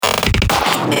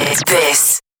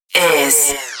This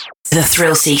is the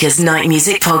Thrill Seekers Night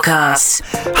Music Podcast.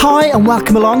 Hi and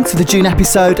welcome along to the June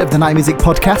episode of the Night Music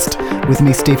Podcast with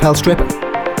me, Steve Hellstrip.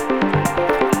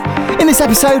 In this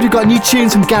episode we've got new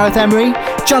tunes from Gareth Emery,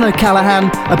 John O'Callaghan,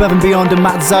 Above and Beyond and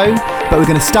Matt Zoe, but we're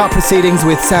going to start proceedings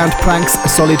with Soundprank's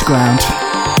Solid Ground.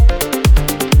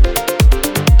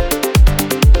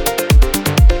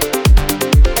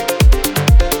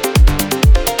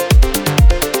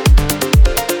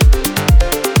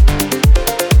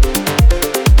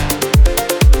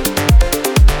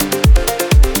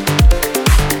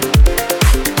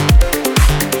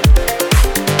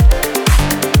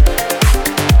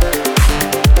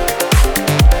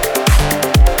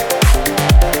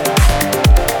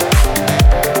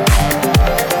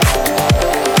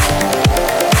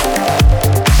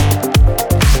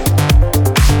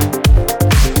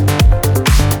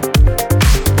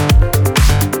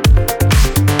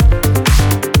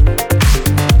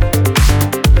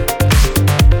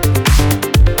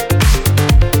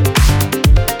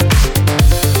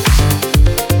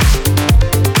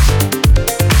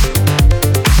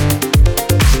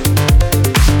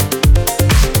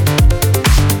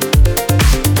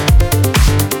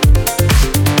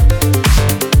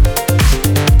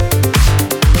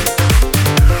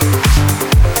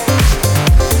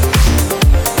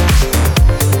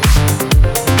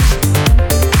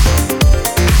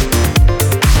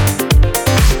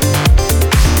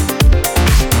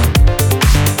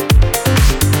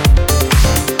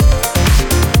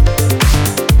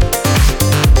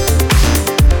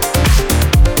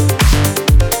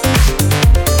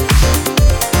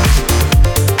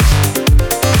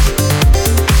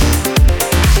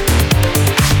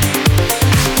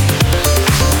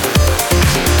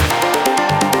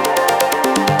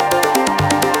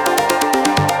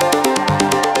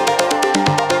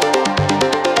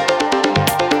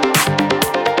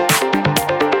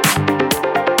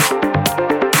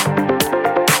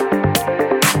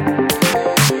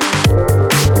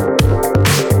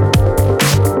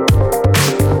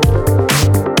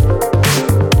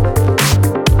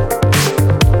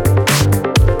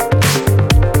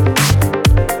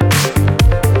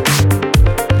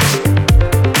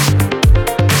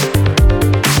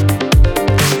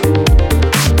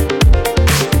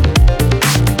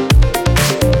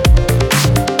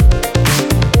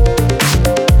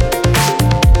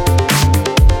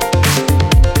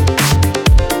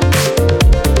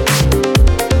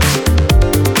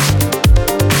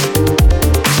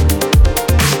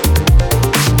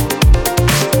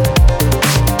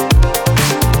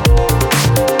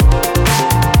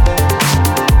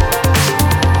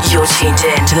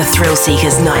 To the Thrill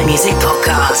Seekers Night Music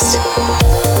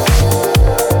Podcast.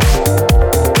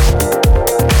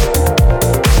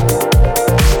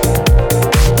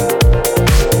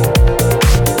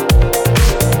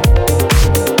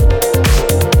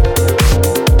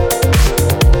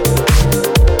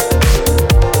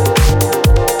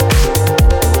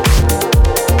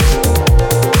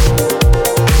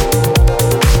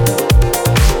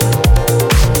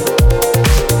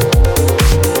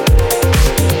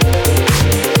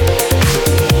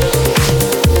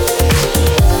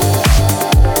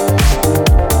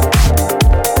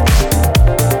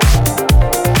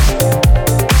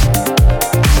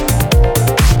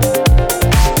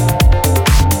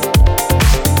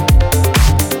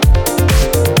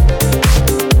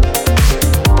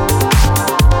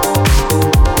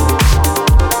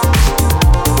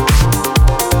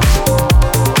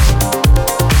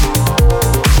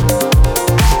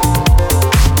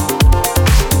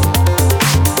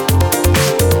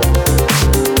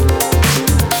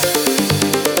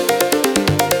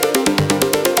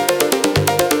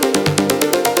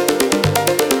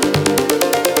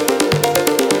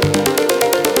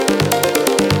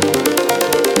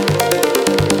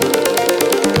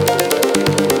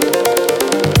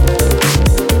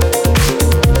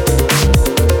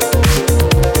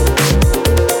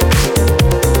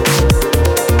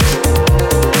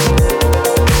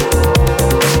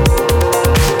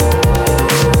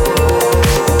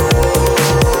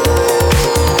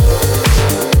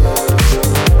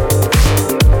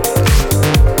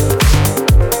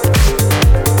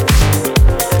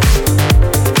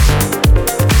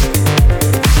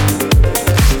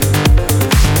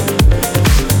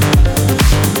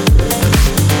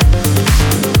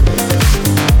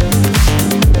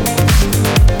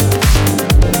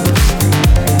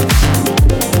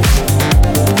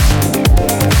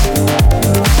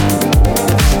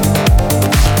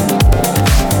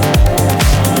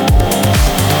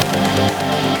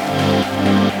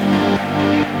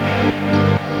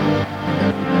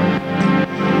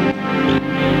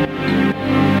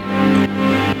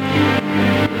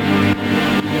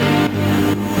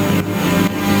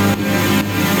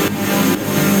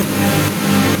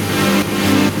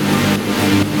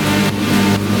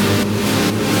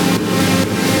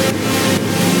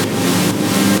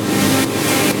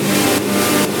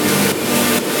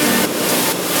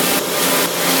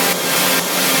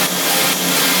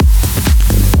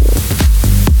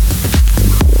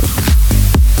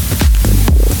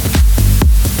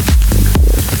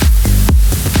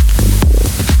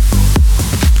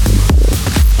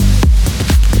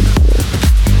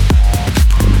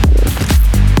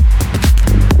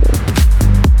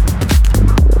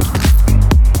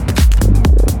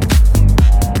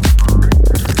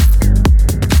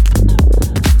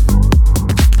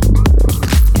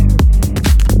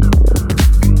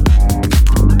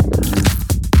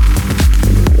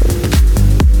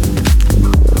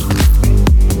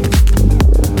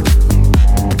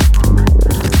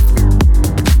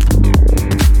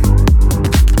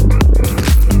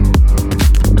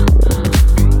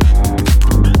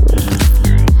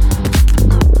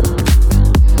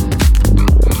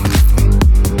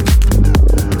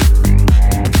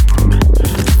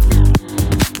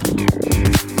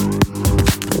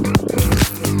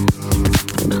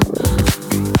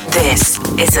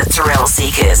 is the Thrill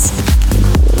Seekers.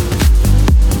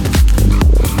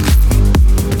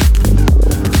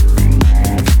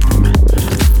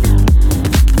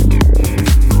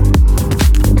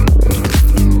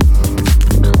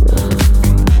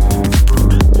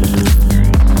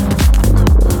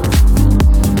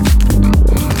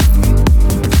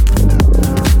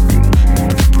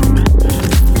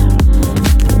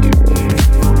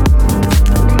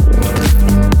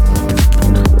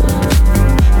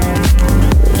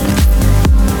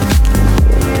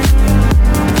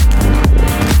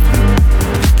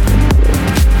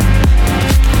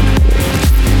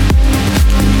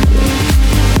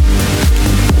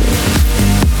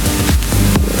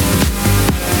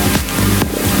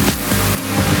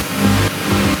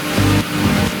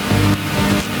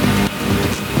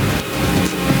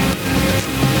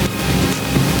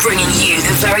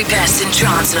 Very best in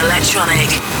trance and electronic.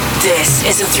 This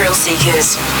is the Thrill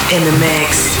Seekers in the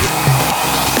mix.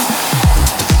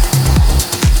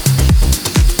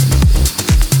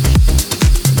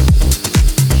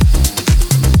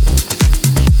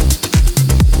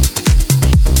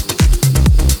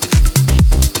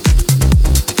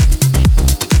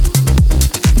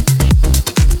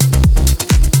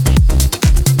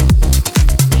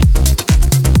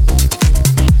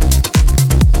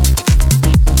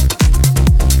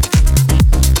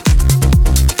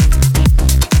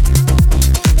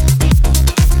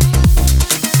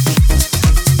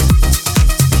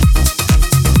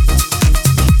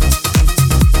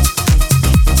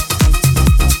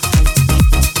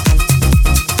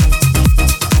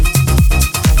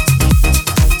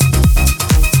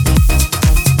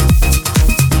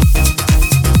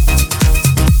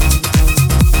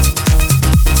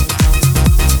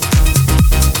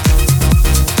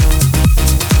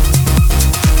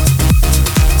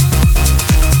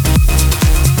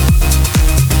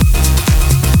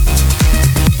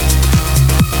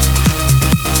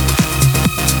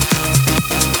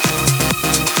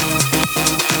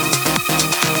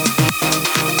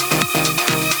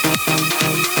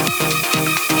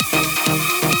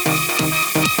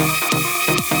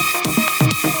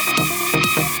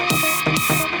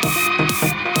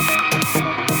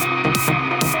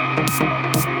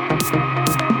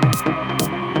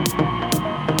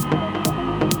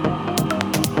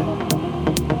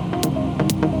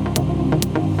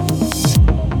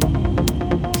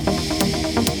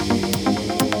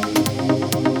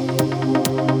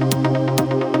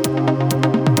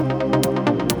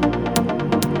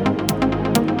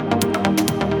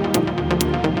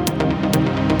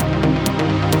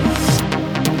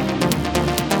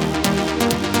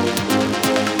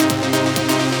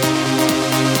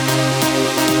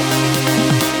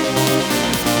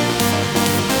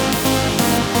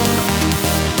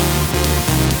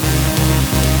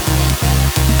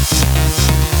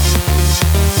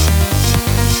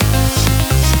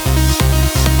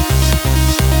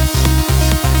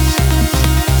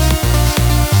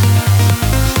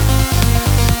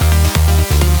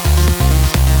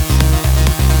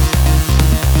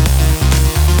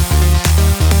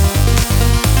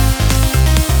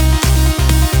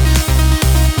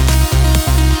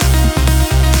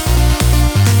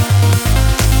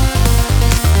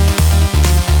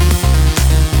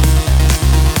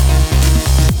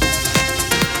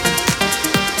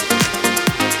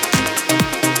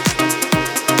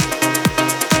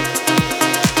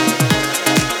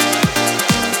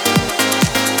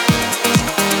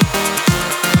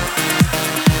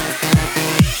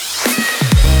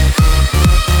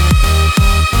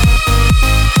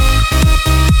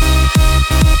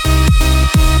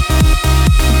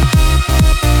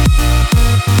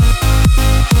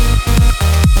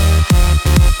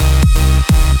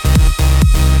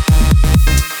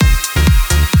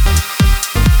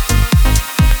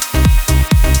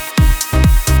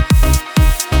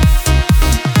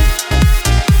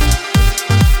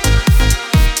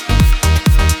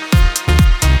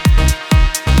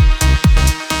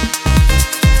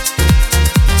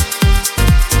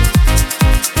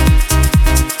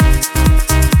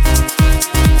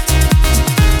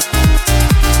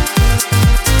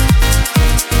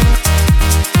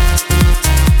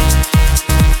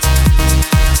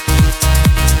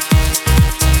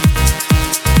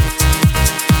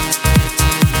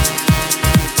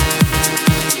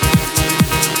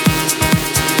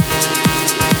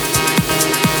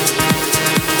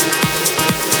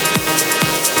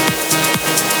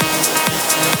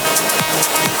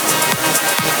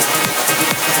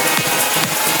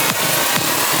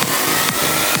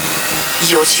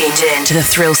 You're tuned in to the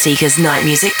Thrill Seekers Night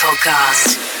Music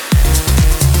Podcast.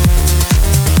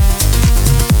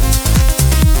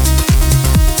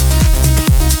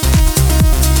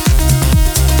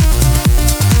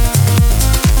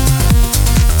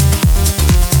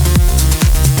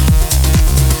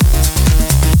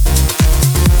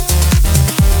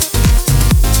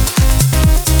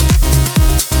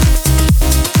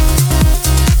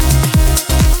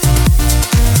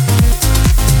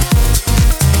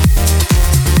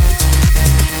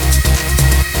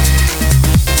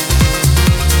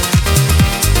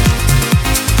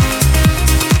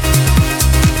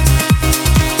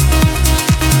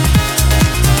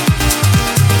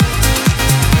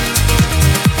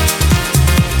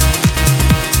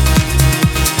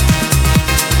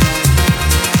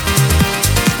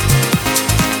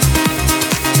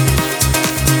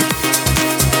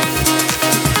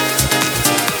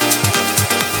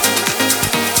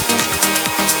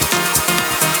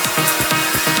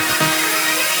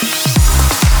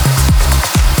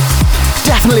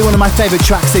 Definitely one of my favourite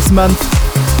tracks this month.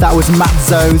 That was Matt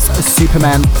Zo's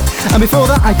Superman. And before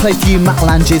that, I played for you Matt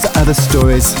Lange's Other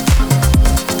Stories.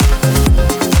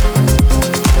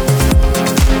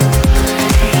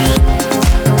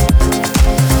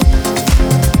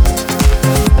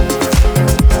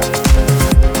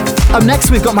 Up next,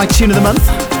 we've got my tune of the month,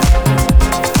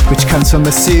 which comes from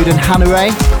Masood and Hannah Ray.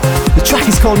 The track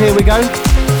is called Here We Go.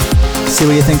 See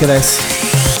what you think of this.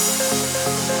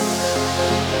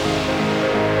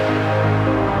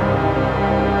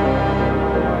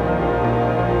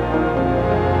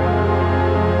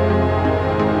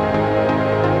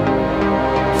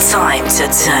 Time to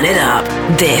turn it up.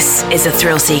 This is the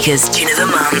Thrill Seekers Tune of the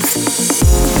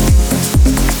Month.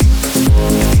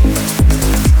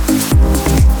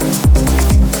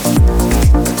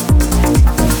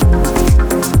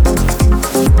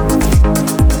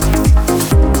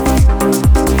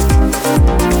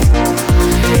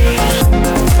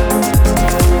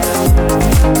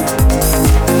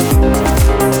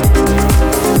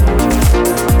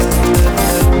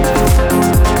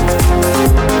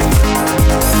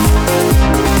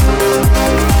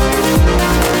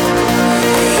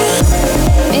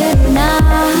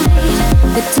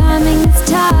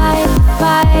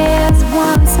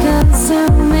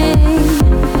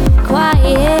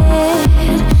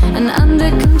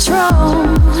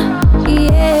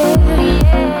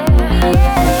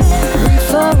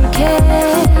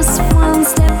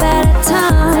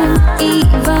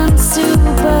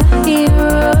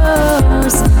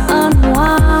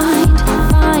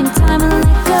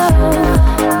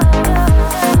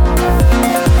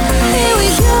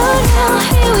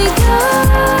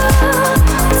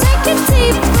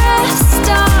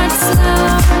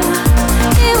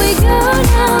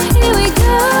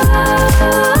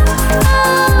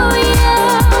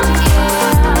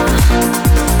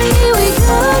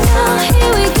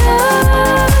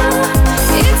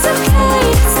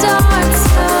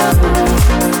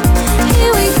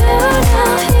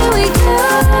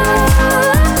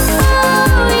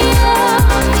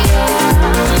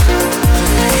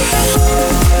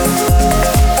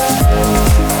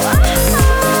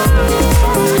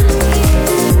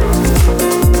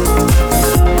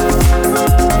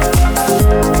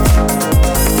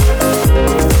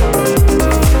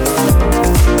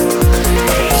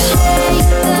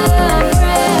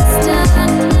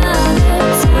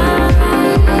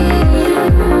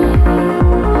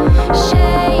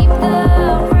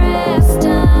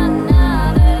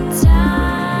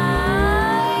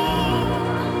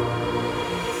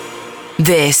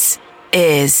 This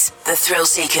is the Thrill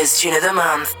Seekers Tune of the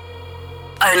Month,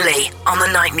 only on the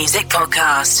Night Music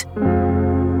Podcast.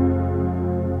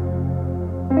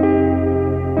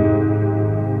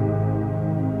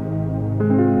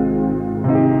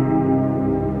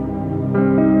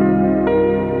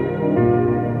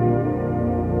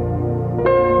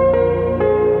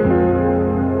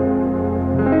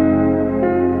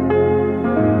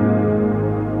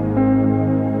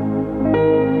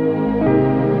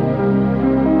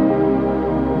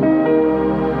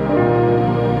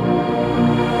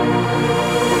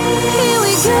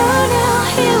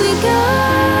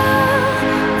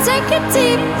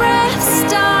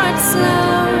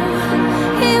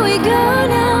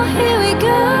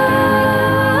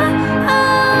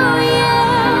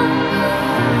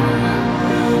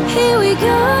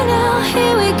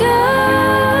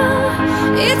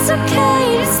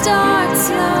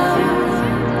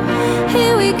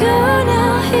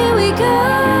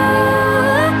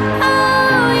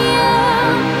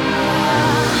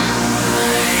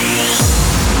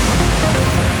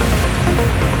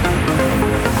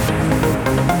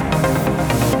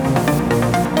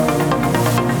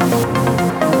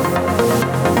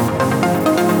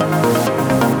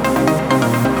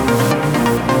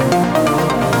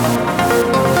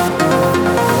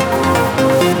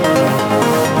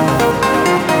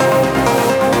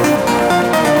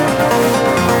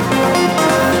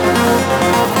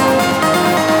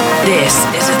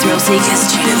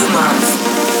 Seekers Tune of the Month.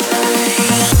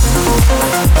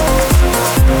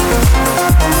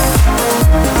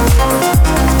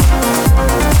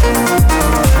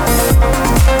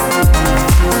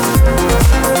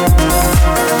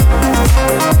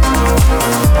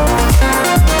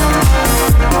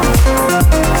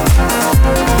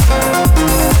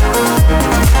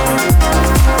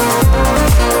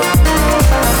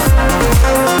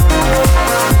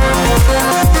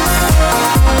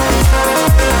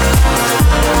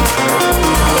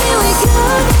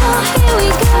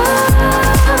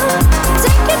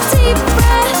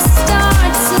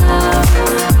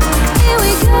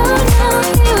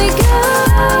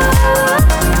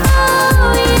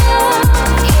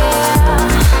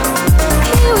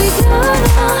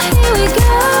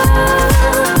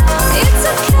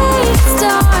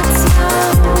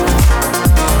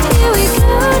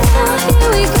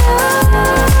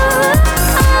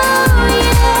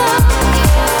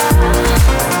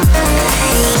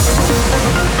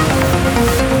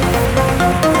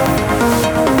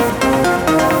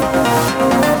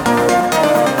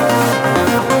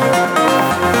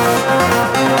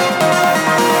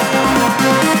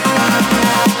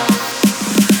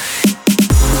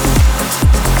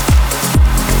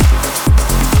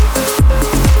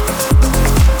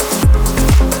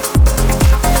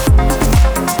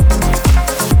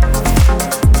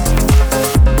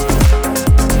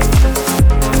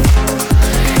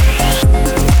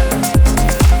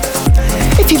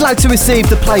 like to receive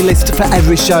the playlist for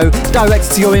every show directed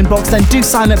to your inbox, then do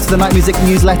sign up to the Night Music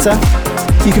newsletter.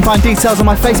 You can find details on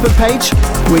my Facebook page,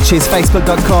 which is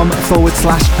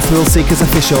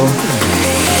facebook.com/thrillseekersofficial.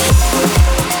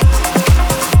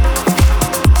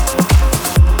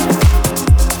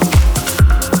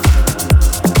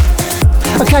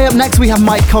 Okay, up next we have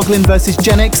Mike Coughlin versus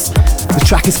Genix. The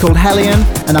track is called Hellion,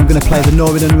 and I'm going to play the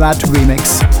Norin and Rad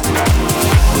remix.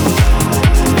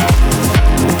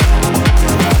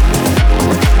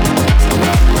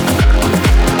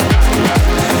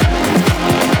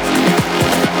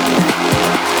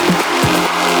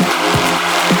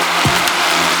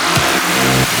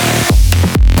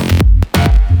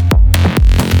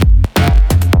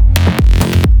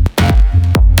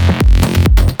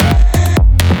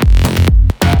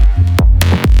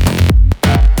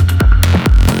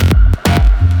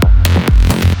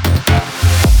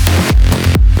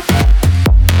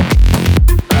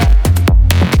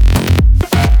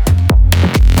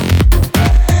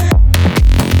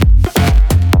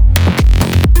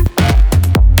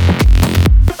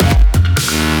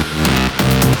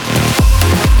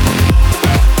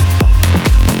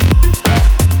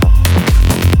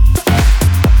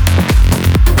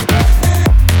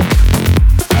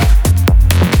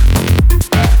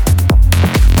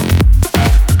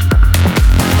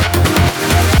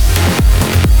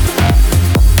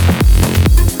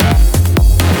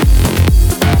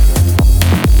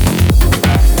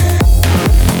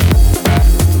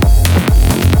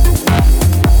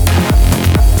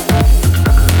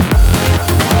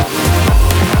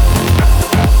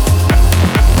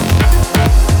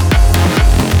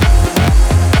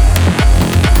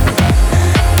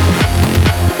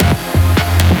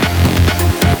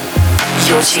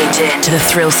 Tuned in to the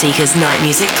Thrill Seekers Night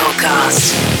Music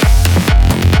Podcast.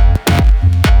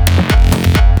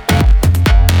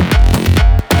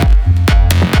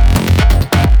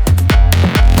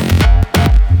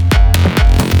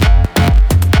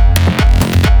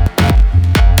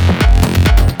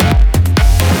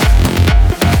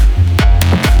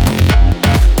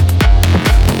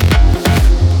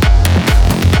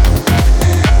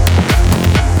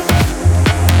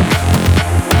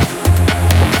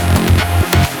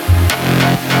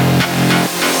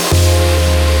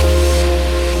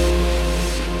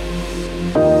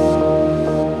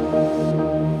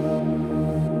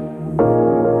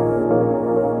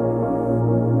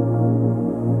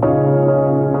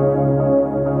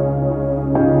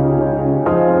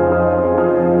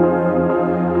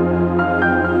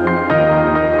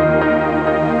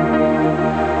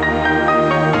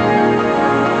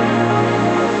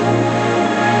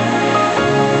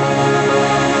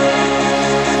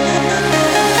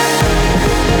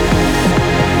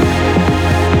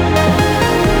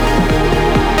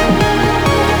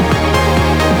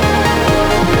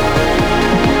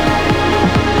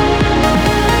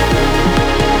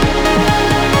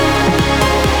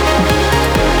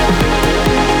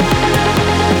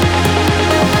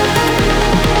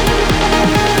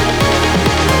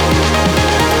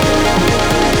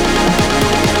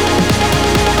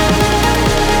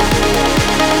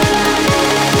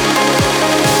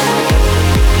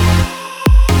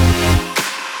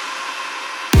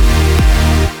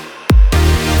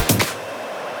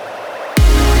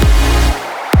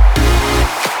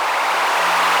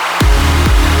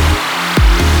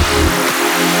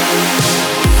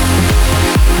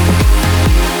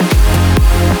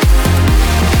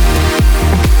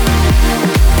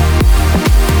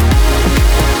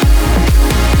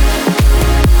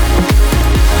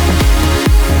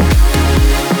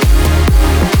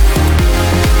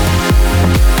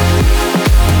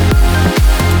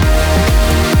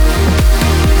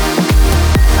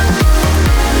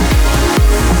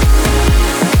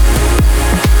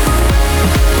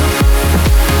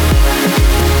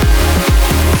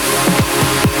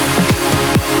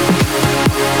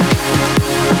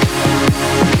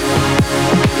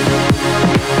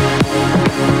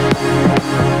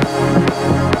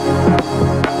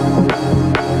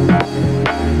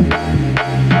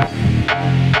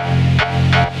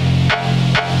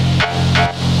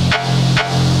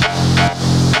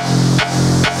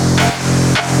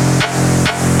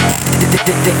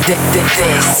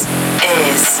 This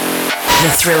is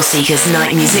the Thrill Seekers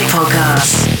Night Music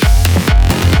Podcast.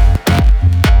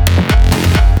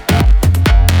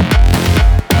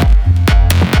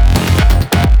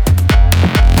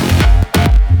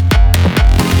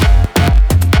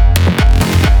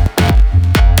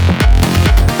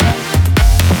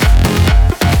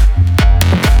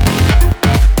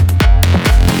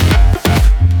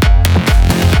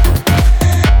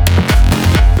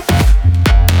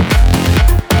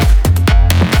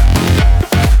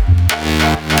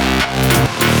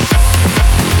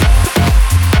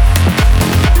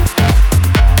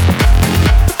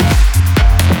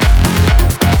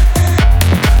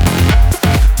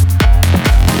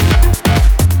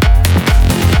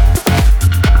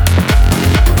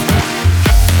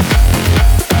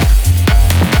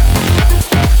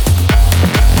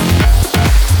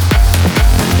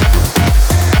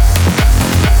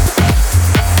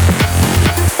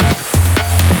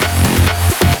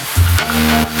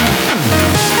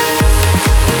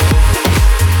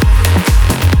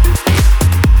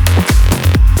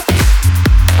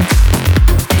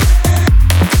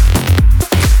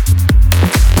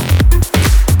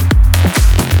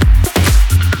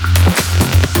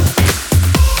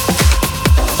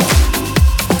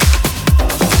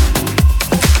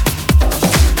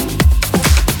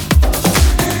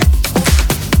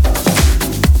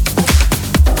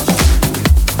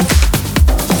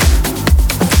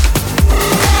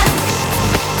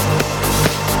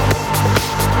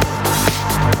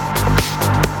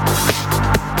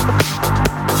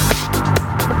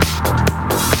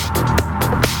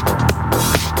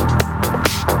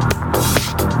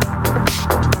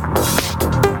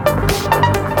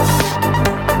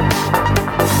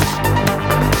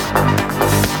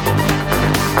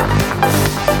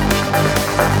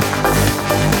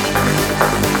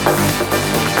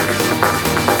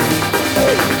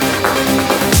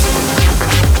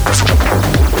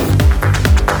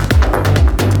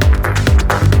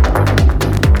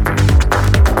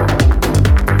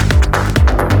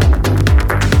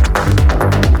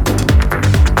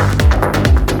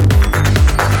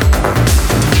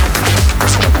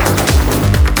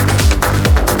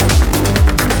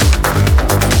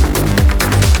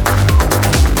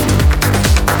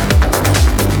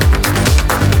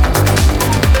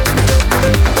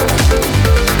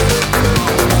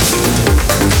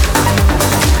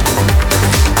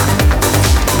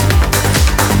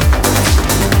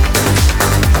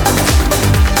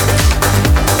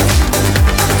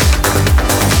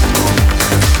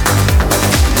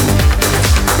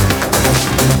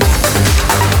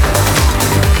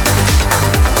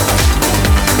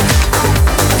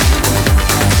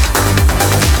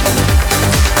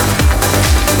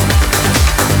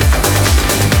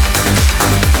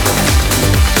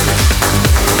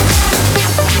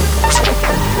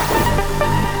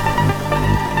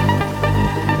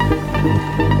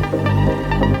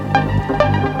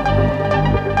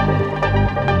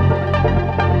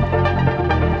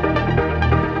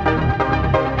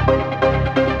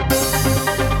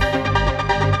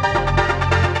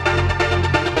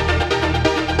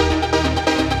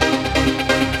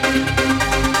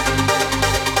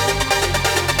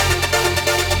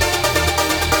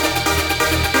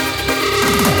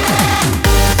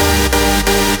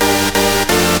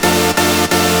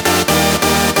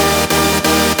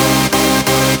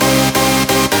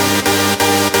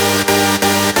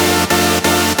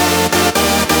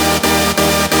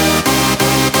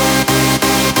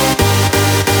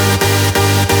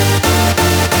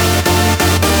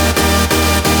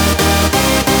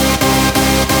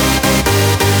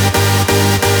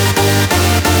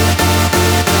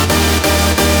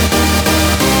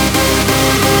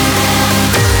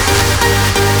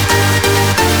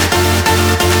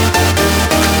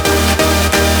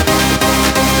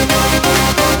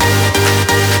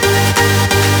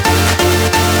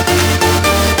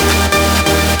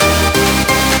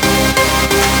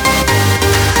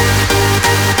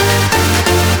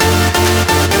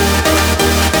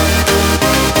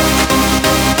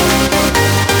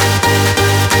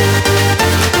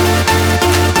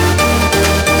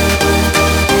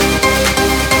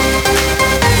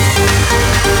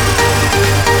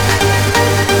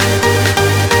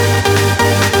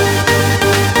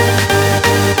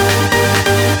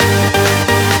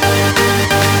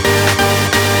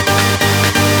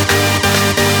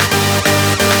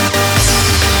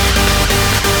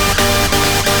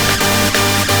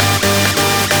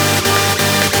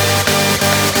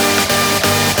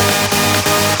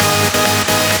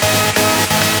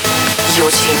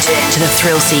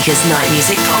 Thrill Seekers Night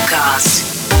Music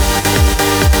Podcast.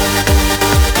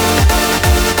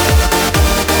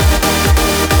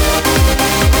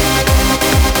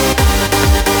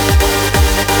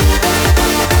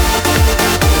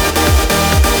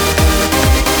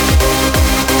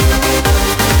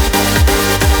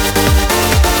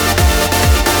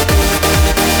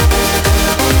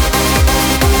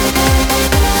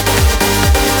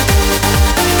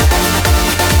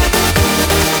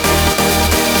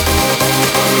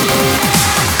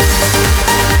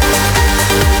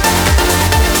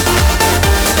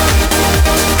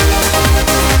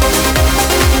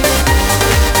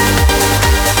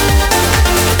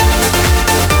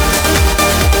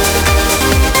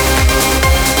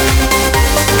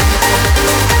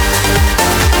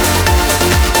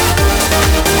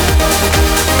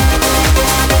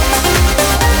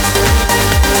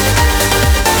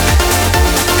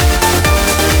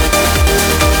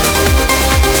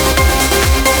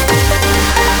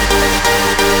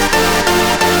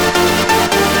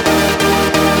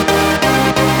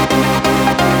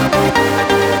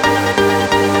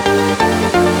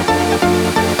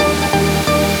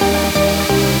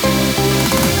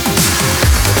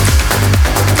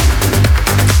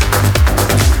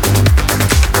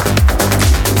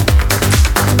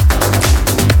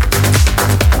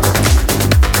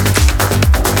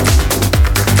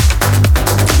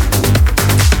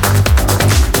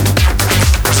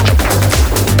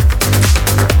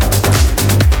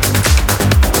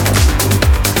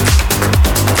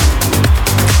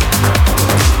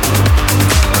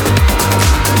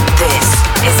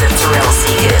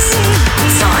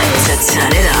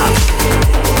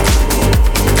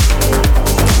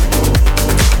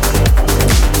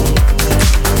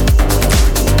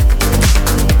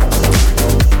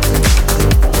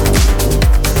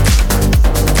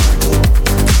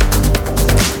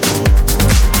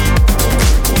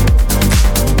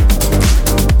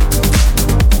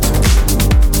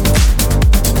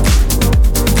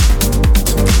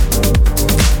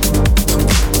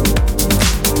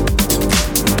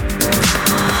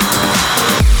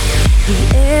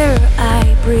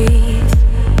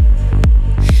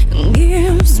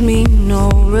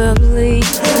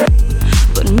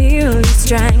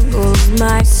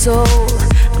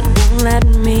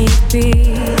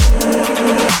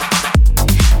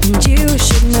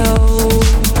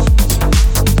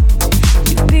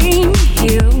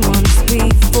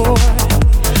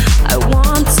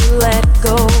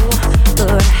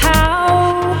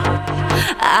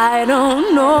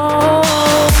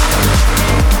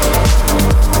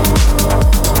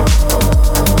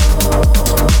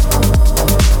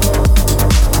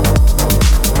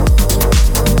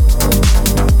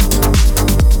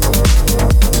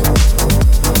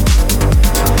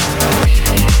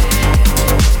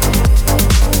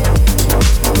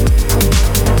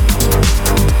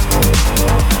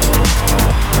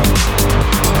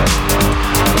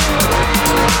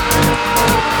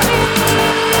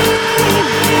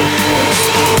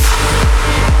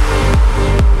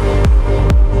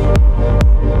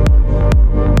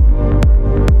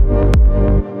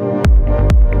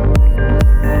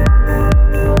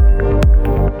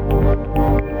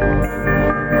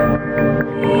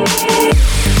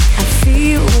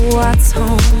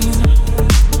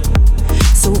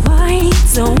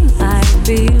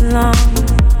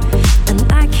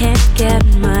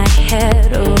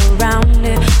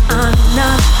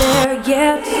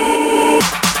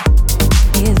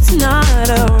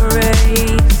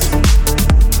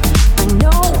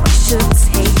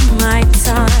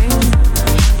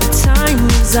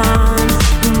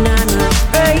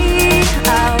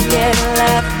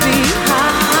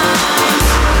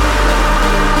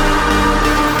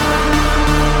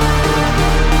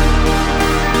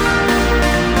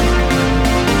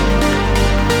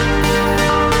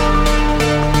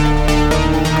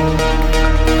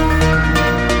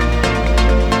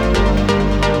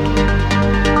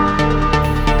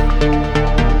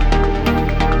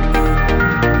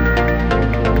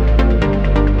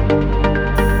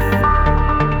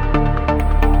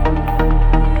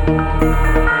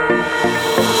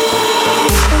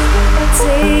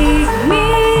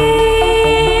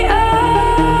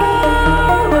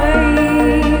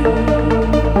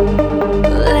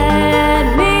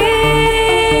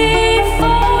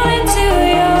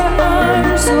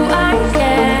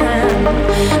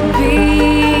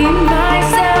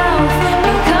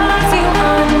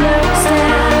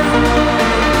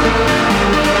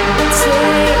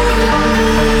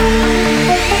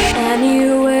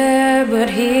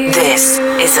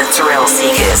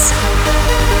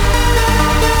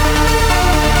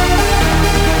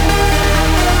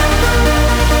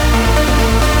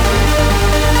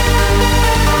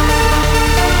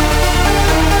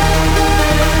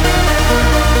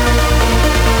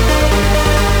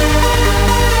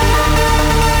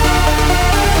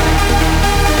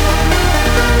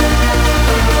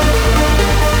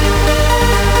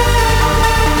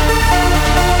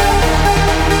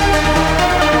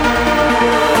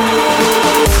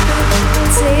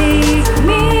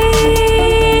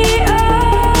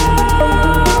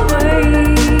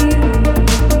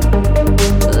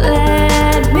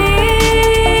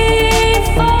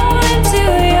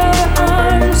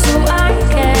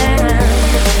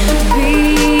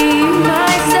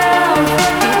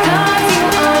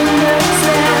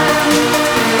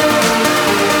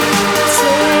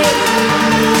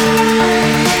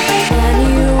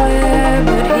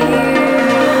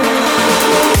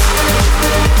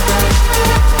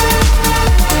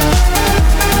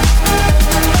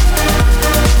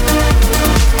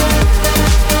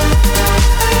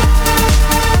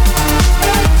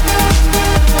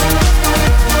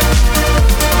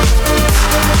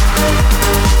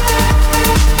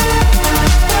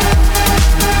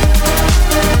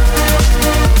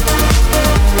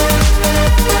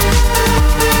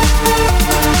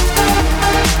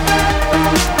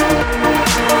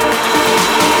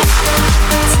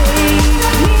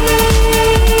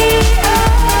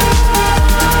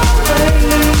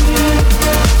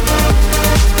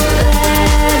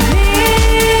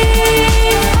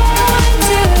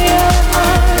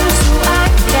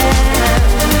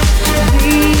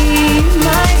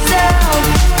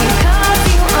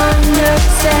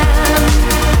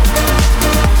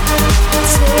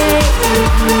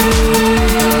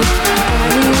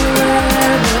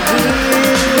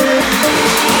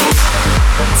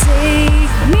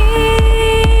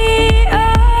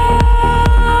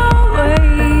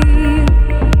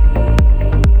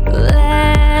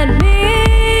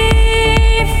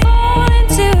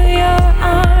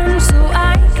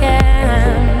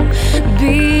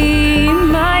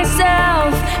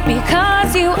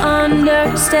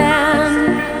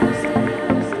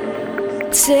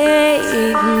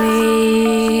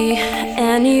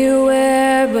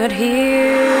 anywhere but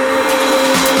here.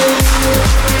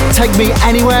 Take Me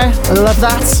Anywhere, I love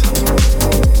that.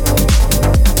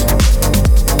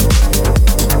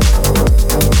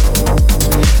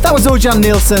 That was Orjan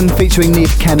Nilsen featuring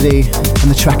Neve Kennedy, and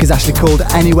the track is actually called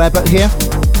Anywhere But Here.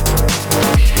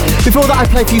 Before that I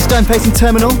played for you Stoneface and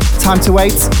Terminal, Time to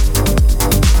Wait.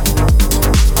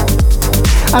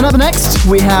 And up next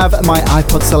we have my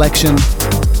iPod selection.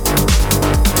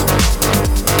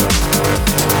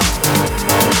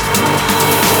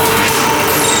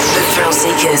 The Thrill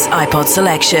Seekers iPod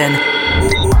selection,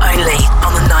 only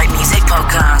on the Night Music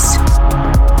Podcast.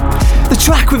 The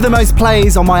track with the most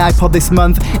plays on my iPod this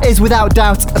month is without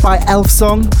doubt by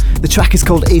Elfsong. The track is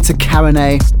called Eta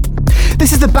Carinae.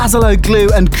 This is the Basil O'Glue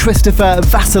and Christopher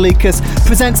Vasilikas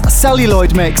presents a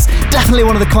Celluloid mix. Definitely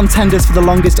one of the contenders for the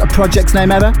longest project's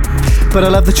name ever. But I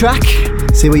love the track.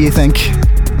 See what you think.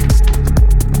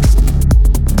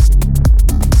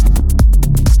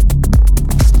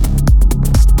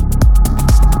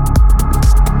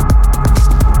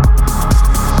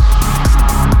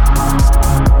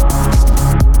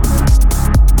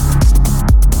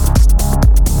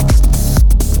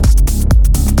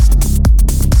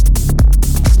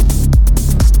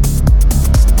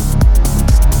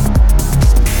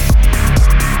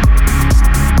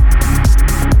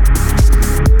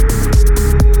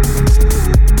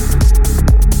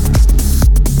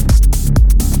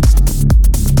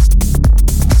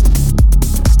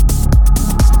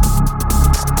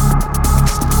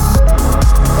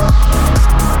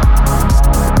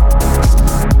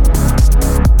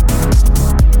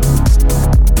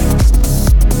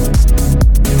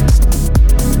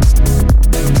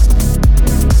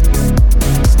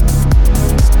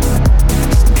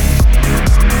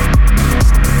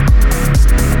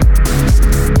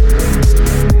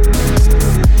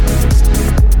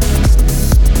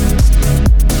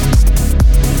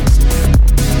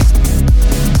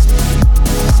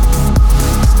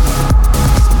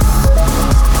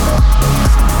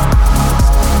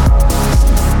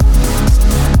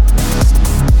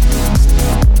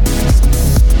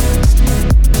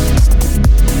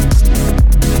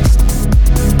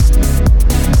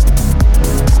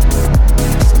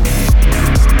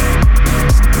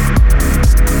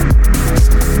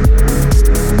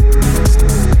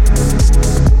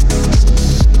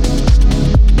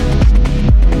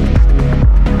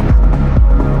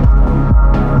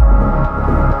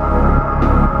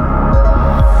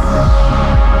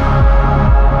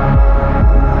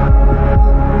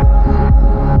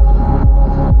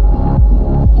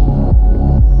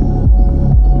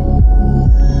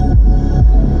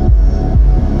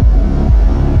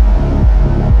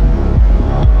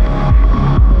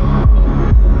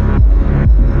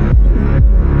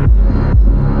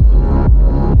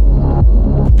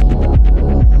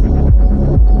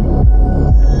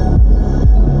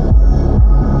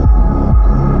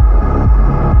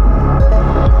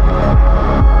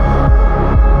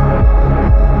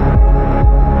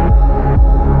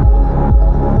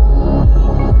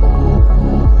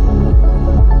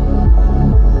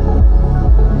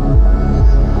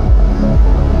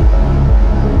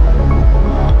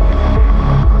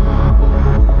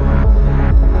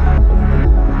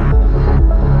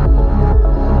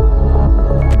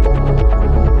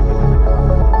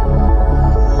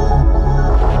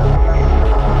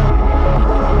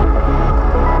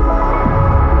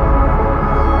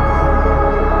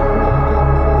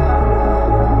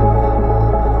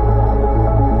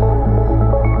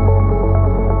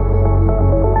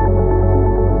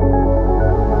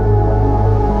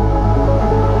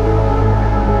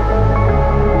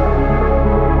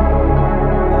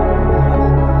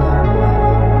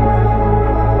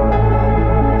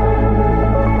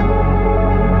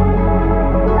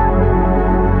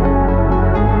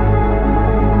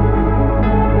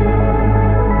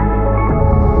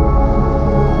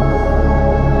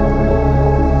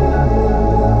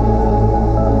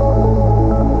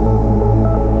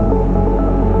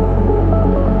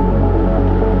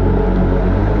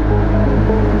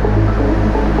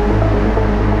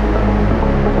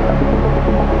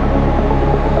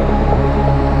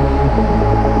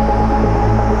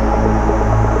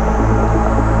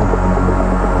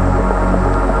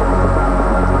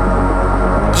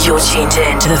 You're tuned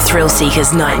in to the Thrill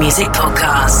Seekers Night Music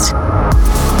Podcast.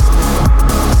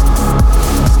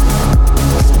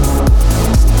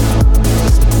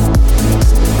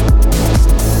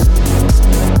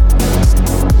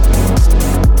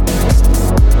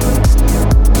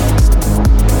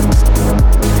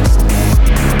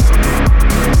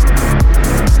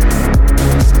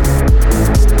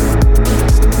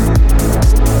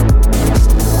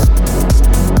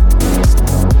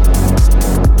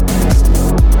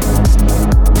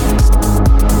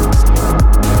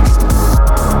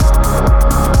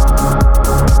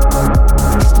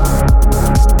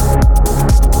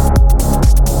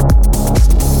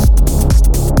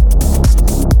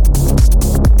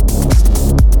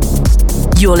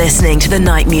 You're listening to the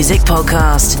Night Music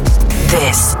Podcast.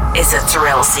 This is the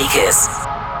Thrill Seekers.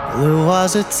 There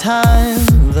was a time,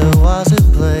 there was a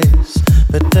place,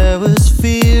 but there was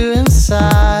fear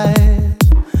inside.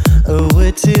 A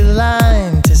witty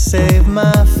line to save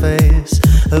my face,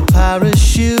 a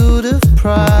parachute of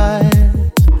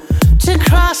pride. To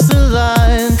cross the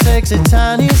line takes a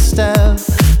tiny step,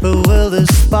 but will the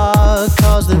spark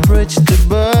cause the bridge to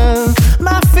burn?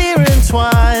 My fear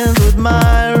entwined with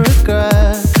my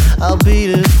regret, I'll beat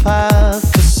a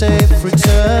path for safe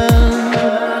return.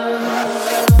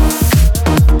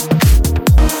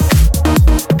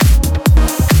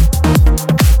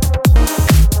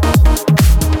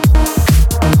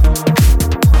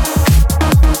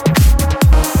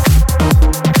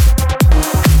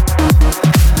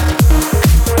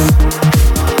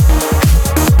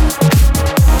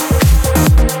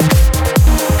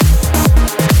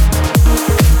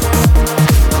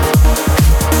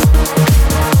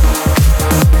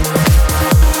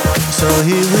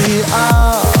 Here we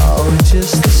are, we're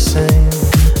just the same,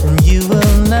 and you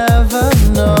will never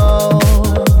know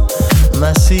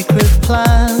my secret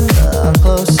plan, how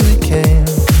close we came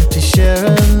to share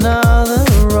another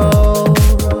road.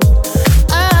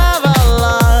 Have I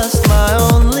lost my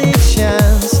only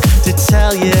chance to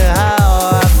tell you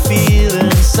how I feel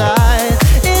inside?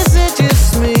 Is it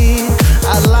just me?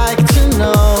 I'd like to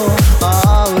know, or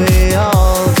are we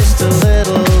all just a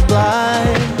little blind?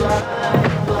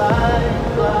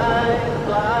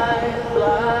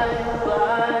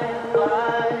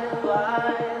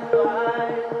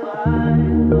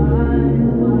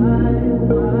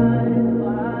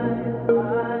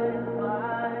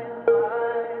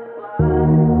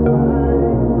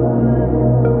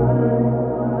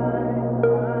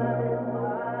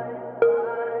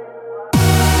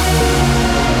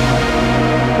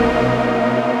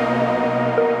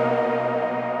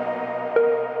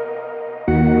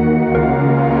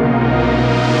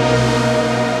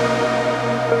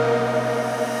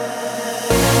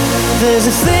 There's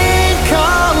a thing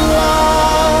called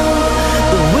love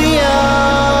that we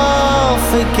all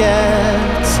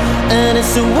forget, and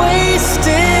it's a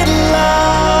wasted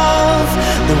love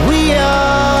that we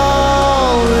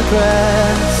all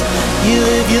regret. You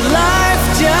live your life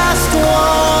just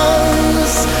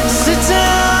once, sit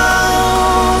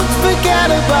down,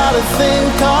 forget about a thing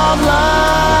called love.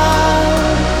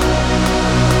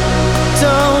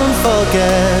 Don't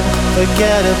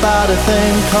forget about a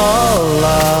thing called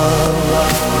love.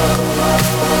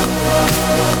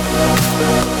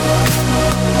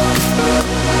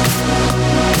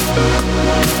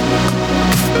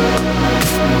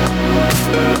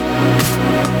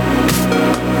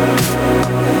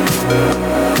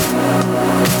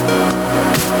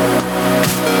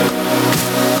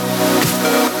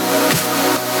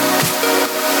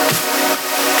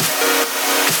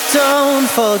 Don't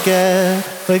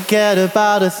forget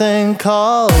about a thing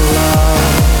called love.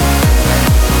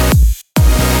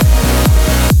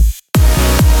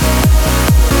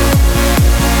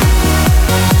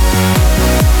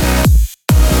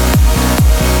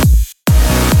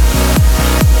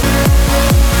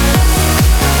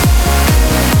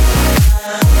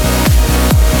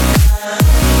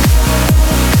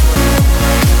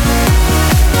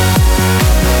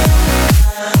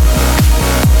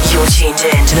 Tuned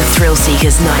in to the Thrill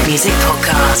Seekers Night Music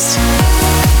Podcast.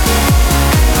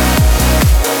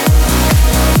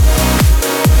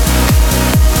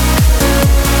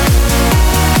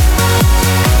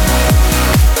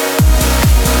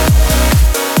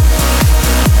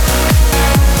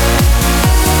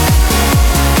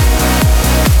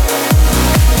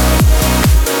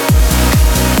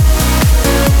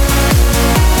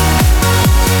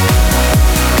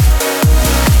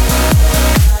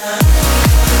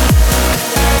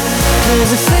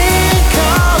 There's a thing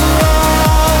called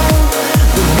love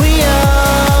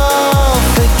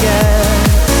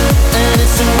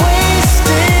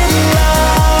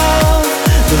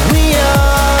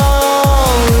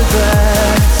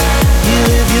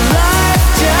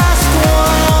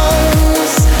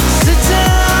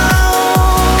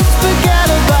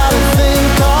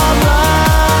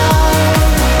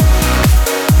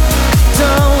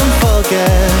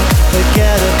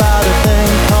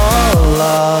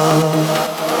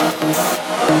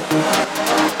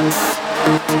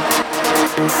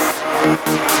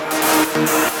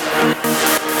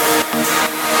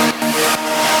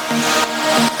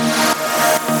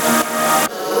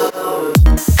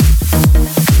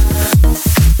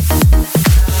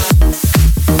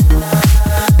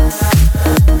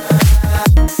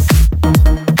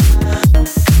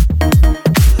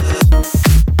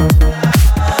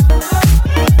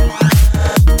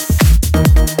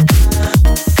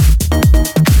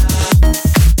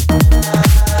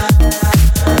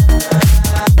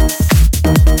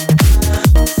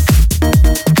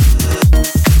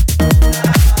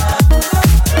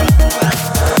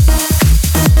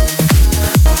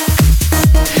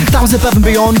was Above and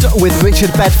Beyond with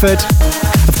Richard Bedford.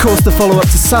 Of course, the follow-up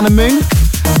to Sun and Moon.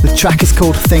 The track is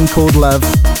called Thing Called Love.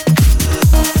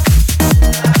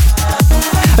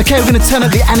 Okay, we're going to turn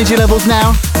up the energy levels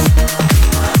now.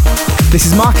 This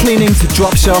is Mark Leaning's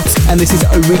Drop Shot, and this is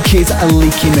Oriki's A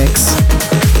Leaky Mix.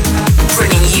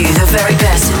 Bringing you the very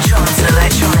best in trance and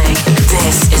electronic.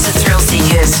 This is the Thrill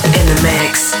Seekers in the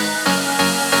mix.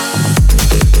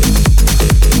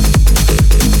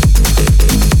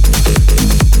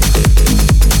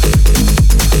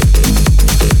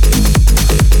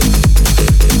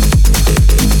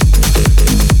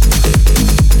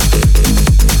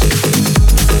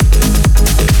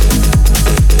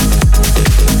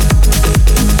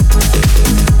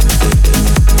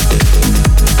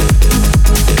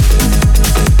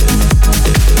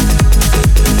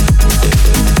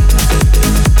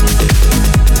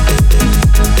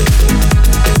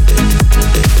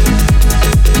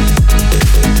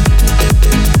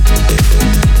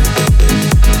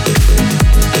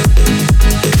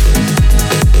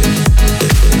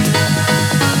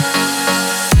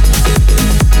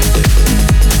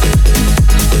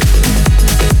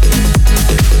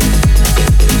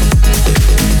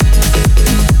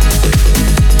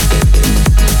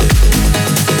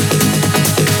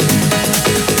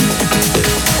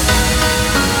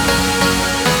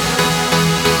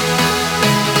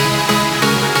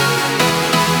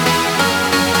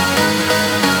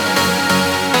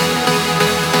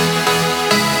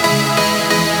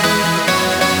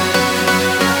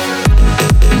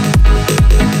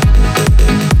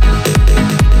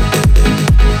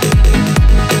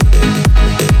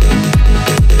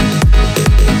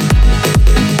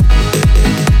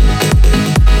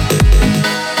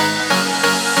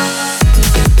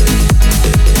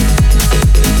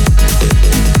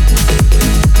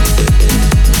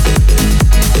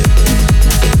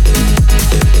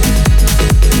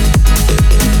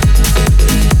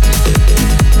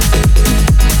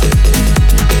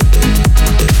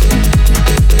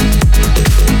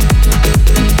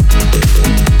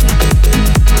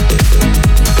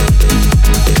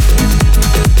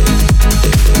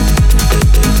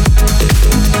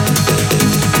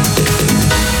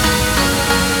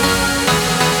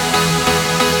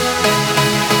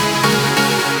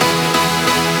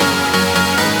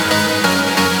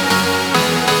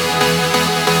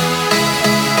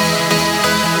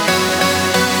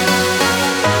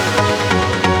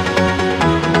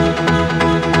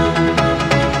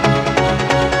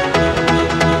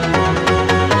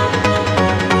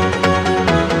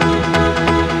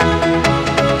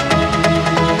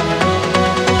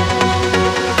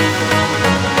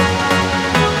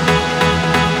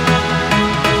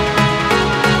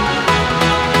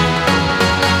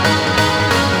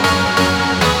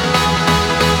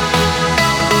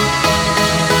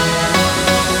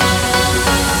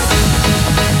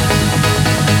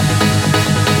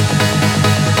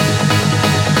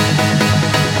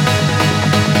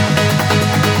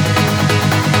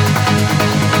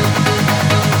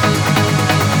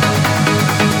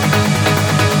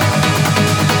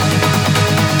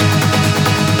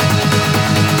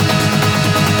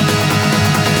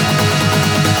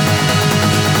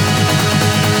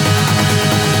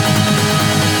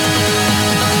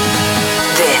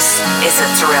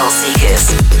 Thrill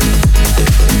Seekers.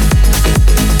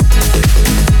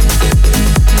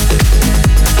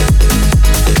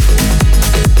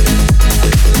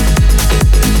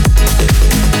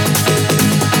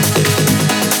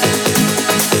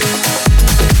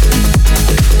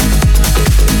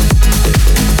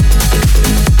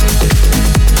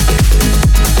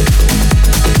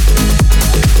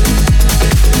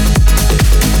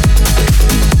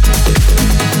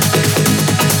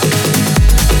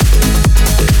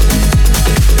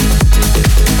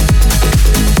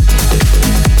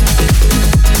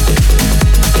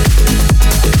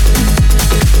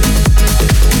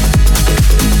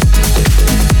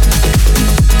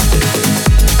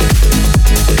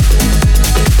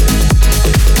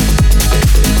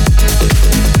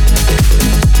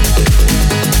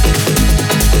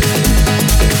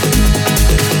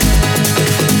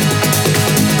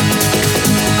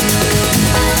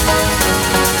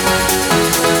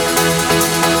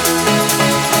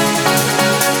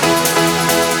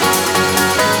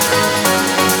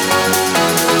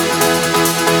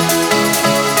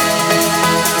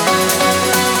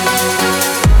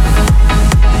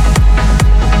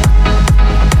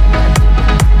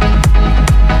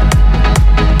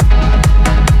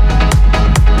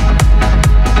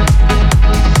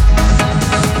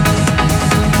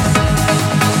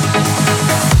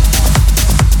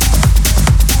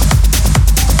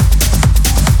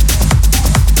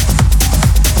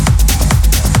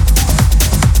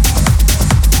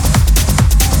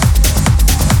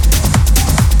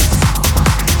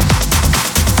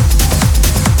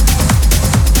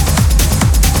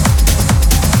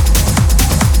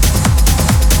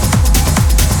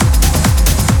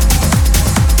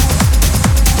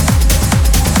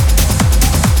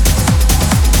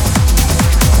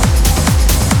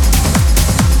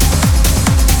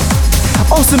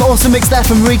 Awesome mix there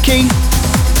from Riki.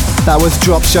 That was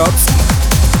Drop Shots.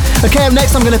 Okay, up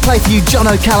next I'm going to play for you John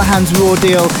O'Callaghan's Raw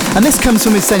Deal, and this comes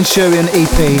from his Centurion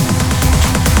EP.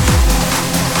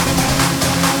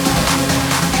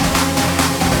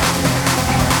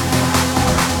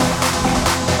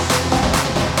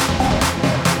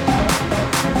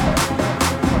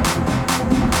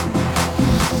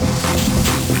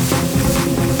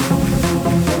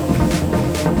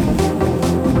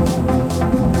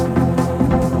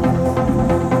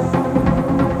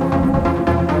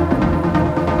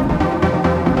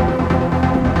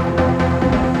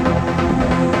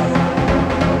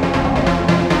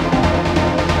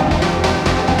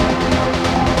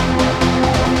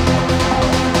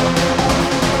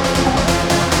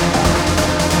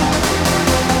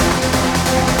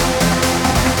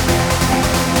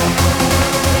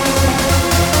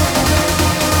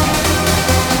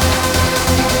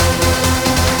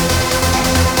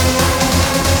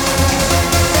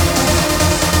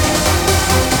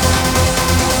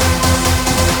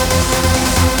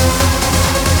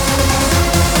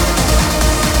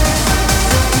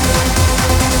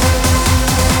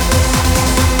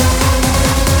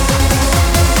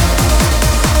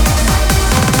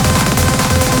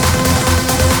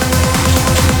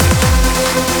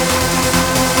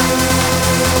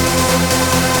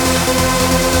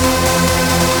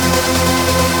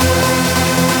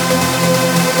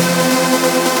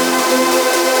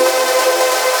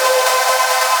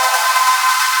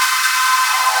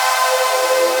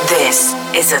 This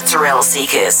is the Thrill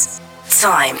Seekers.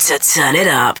 Time to turn it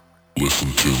up.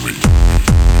 Listen to me.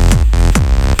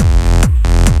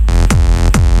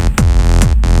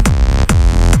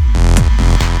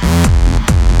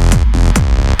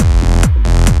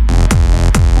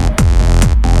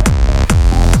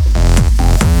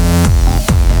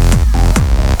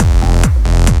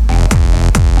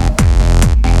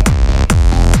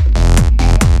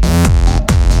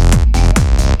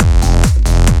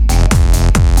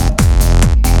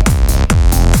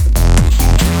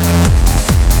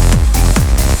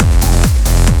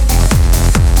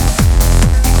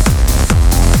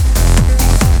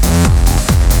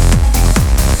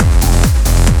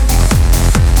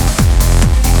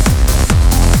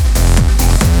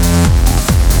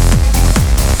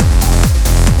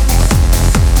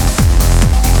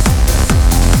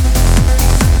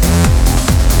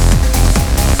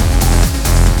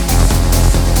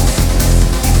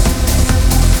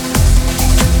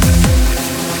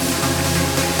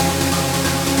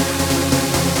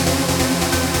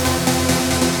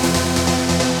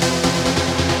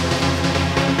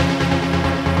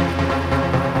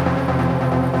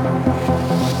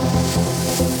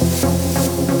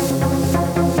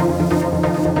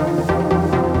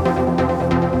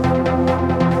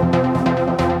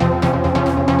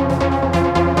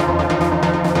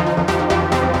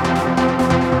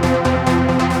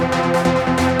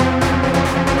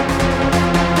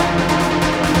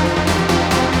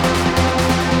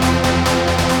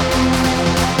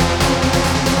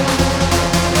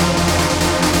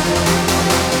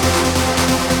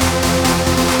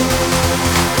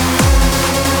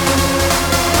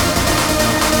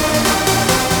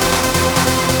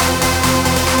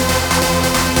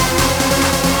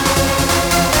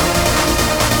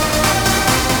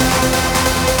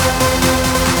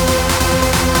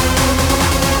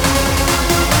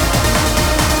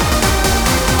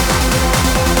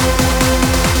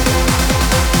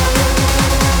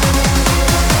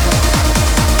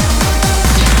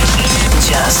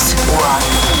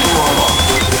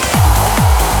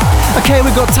 Okay,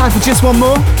 we've got time for just one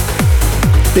more.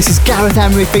 This is Gareth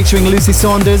Emery featuring Lucy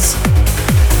Saunders.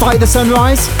 Fight the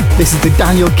Sunrise. This is the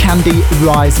Daniel Candy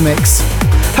Rise mix.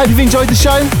 Hope you've enjoyed the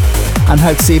show and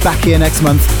hope to see you back here next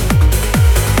month.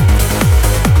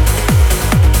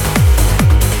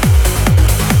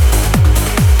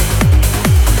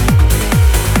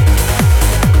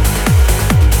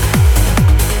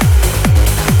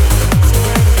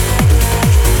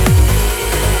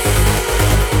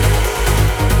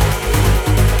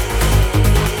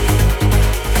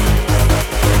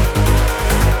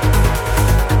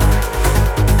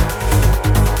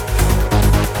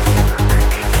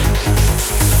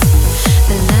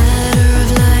 The ladder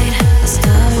of life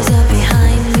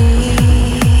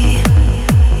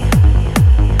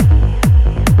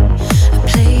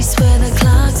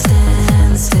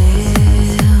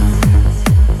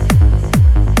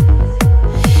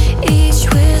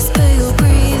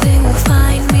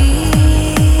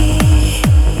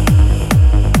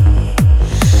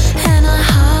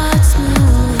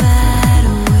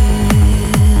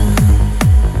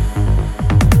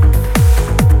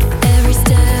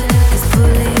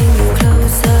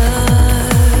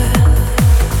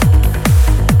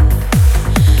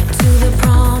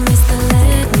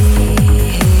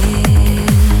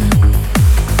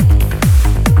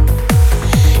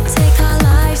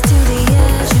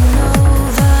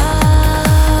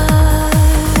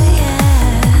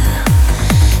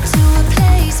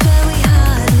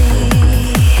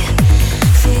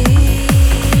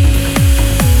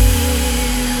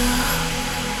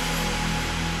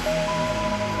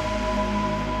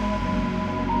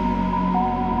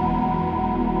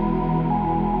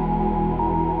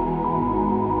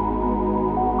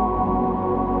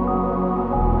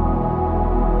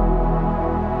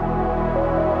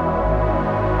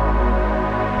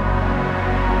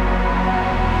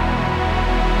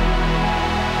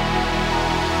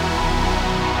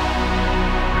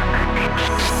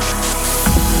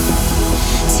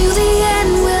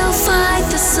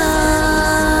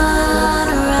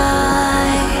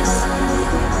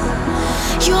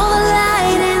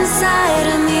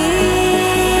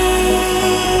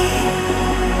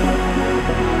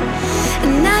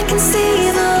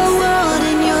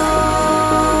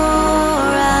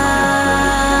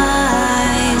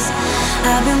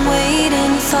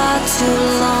too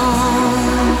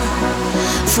long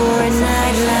for a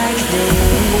night like this.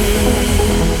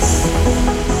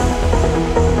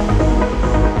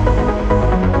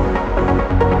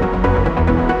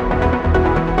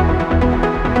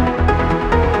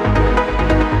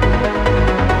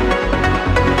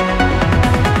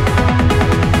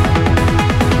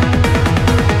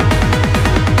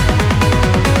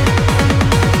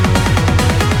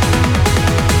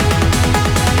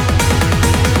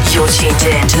 You're tuned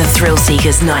in to the Thrill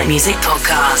Seekers Night Music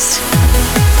Podcast.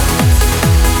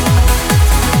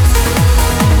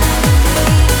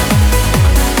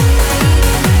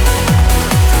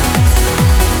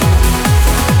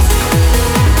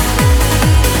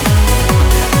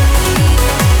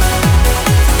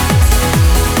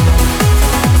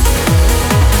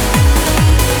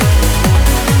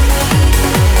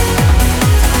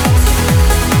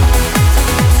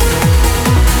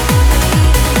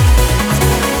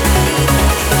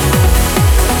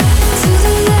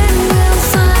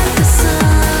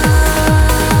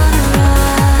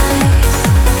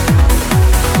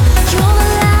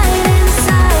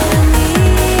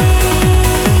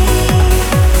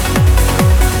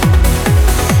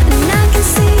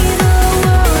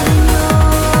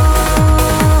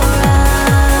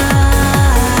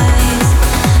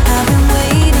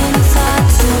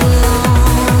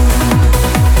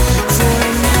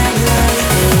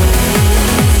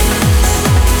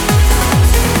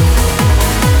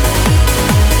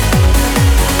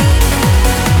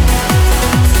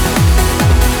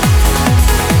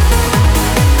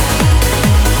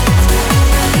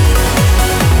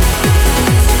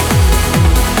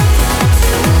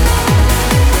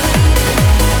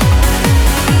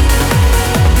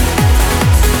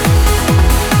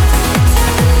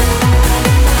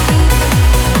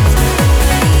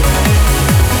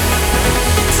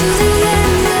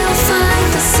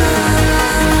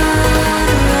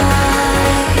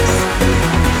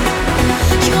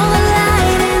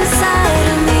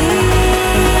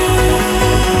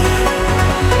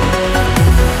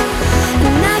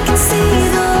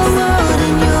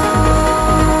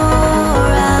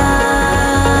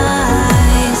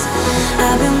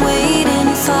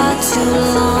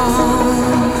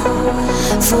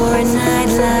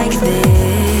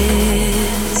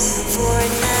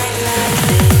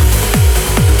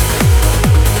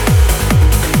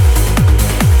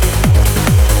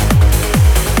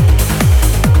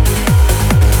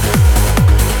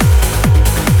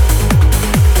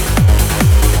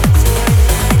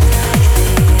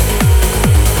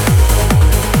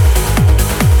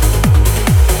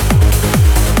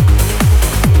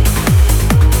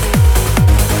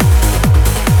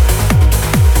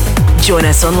 Join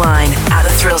us online at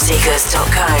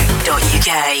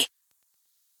thethrillseekers.co.uk.